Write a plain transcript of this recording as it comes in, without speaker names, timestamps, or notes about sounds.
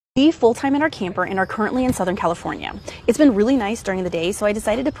We full-time in our camper and are currently in Southern California. It's been really nice during the day, so I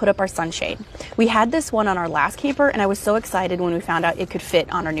decided to put up our sunshade. We had this one on our last camper and I was so excited when we found out it could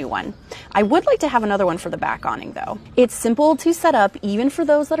fit on our new one. I would like to have another one for the back awning though. It's simple to set up, even for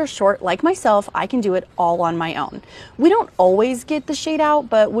those that are short like myself. I can do it all on my own. We don't always get the shade out,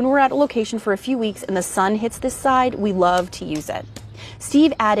 but when we're at a location for a few weeks and the sun hits this side, we love to use it.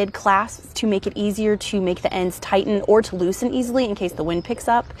 Steve added clasps to make it easier to make the ends tighten or to loosen easily in case the wind picks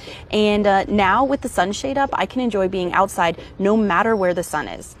up. And now with the sunshade up, I can enjoy being outside no matter where the sun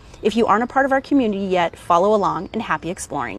is. If you aren't a part of our community yet, follow along and happy exploring.